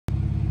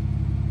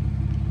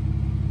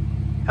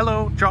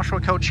Hello,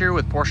 Joshua Couch here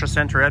with Porsche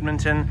Center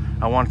Edmonton.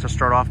 I wanted to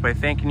start off by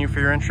thanking you for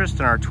your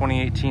interest in our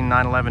 2018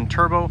 911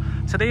 Turbo.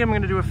 Today I'm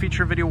going to do a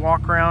feature video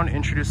walk around,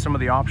 introduce some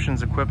of the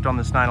options equipped on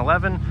this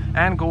 911,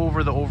 and go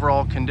over the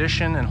overall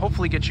condition and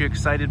hopefully get you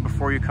excited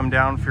before you come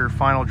down for your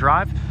final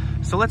drive.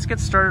 So let's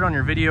get started on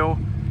your video.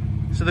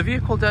 So the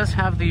vehicle does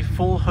have the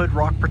full hood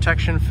rock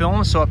protection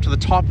film, so up to the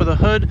top of the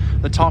hood,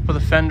 the top of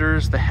the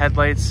fenders, the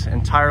headlights,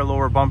 entire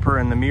lower bumper,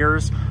 and the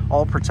mirrors,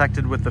 all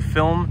protected with the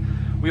film.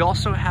 We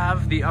also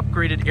have the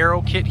upgraded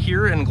aero kit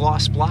here in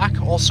gloss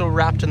black, also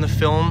wrapped in the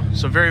film,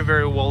 so very,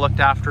 very well looked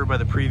after by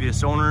the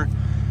previous owner.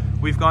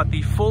 We've got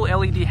the full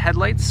LED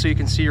headlights, so you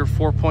can see your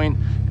 4-point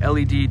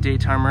LED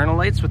daytime running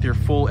lights with your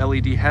full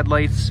LED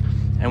headlights,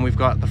 and we've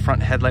got the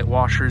front headlight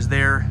washers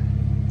there,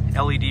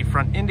 LED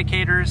front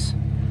indicators,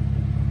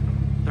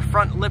 the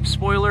front lip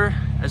spoiler,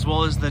 as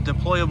well as the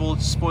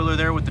deployable spoiler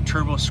there with the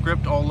turbo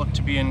script, all look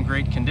to be in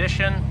great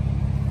condition.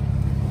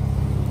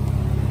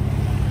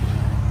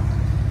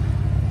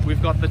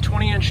 We've got the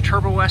 20-inch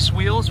Turbo S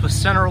wheels with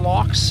center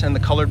locks and the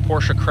colored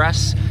Porsche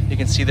crests. You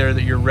can see there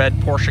that your red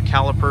Porsche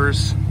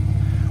calipers.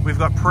 We've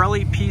got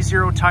Pirelli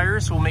P0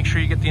 tires, so we'll make sure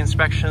you get the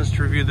inspections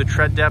to review the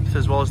tread depth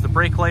as well as the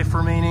brake life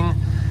remaining.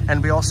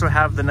 And we also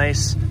have the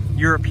nice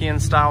European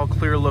style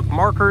clear look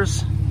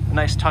markers, a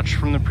nice touch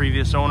from the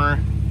previous owner.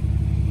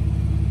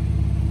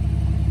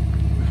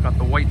 We've got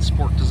the white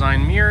sport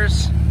design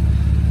mirrors.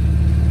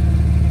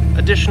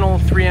 Additional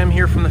 3M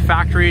here from the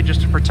factory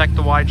just to protect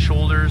the wide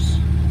shoulders.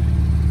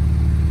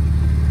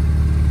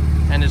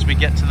 And as we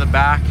get to the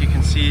back, you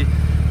can see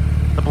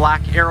the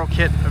black aero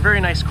kit, a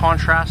very nice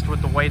contrast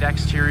with the white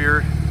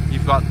exterior.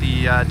 You've got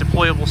the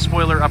deployable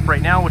spoiler up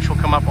right now, which will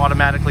come up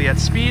automatically at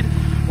speed,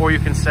 or you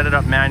can set it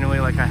up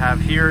manually like I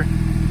have here.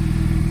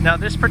 Now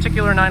this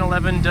particular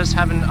 911 does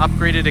have an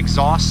upgraded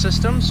exhaust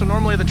system, so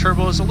normally the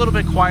turbo is a little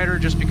bit quieter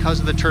just because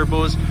of the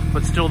turbos,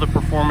 but still the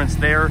performance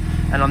there.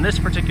 And on this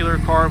particular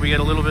car, we get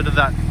a little bit of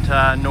that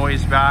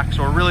noise back,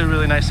 so a really,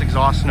 really nice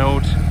exhaust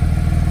note.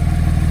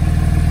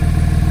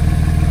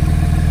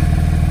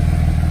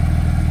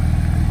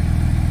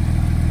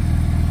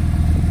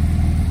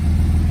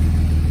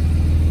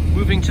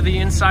 Moving to the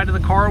inside of the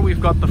car,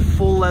 we've got the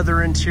full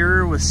leather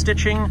interior with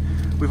stitching.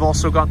 We've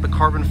also got the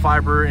carbon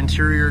fiber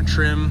interior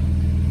trim,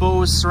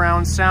 Bose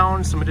surround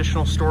sound, some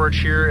additional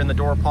storage here in the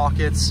door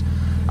pockets.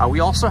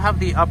 We also have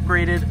the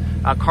upgraded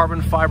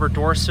carbon fiber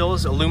door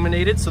sills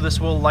illuminated, so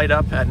this will light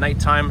up at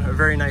nighttime. A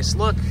very nice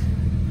look.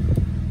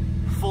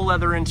 Full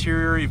leather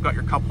interior. You've got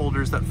your cup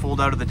holders that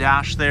fold out of the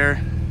dash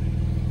there.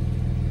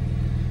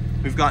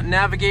 We've got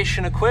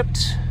navigation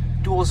equipped,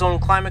 dual zone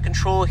climate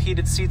control,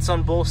 heated seats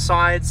on both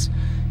sides.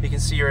 You can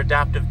see your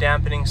adaptive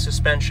dampening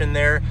suspension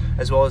there,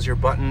 as well as your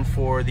button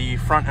for the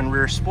front and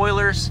rear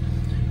spoilers.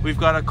 We've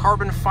got a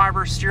carbon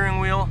fiber steering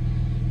wheel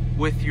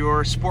with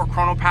your Sport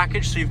Chrono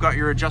package, so you've got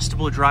your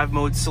adjustable drive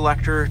mode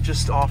selector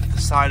just off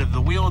the side of the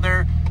wheel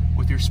there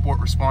with your sport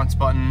response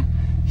button.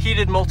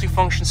 Heated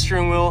multifunction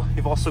steering wheel.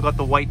 You've also got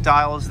the white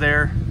dials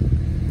there.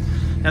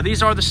 Now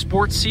these are the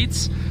sport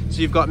seats,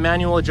 so you've got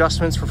manual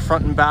adjustments for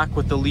front and back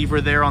with the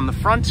lever there on the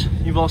front.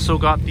 You've also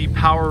got the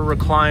power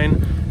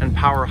recline and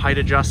power height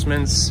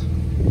adjustments.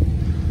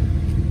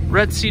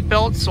 Red seat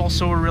belts,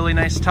 also a really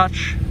nice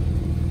touch.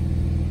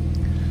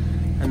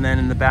 And then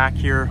in the back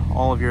here,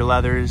 all of your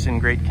leathers in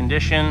great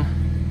condition.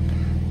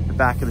 The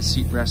back of the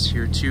seat rests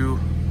here too.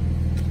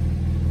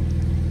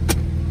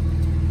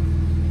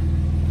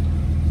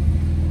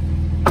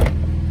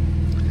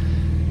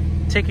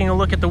 Taking a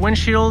look at the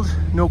windshield,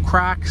 no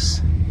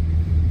cracks,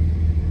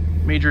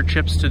 major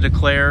chips to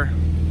declare.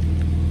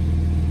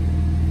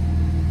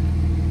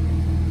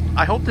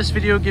 I hope this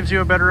video gives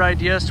you a better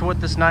idea as to what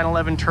this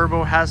 911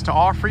 Turbo has to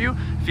offer you.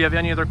 If you have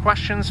any other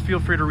questions, feel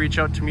free to reach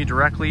out to me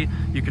directly.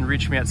 You can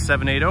reach me at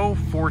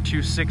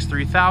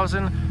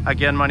 780-426-3000.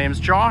 Again, my name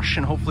is Josh,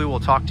 and hopefully we'll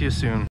talk to you soon.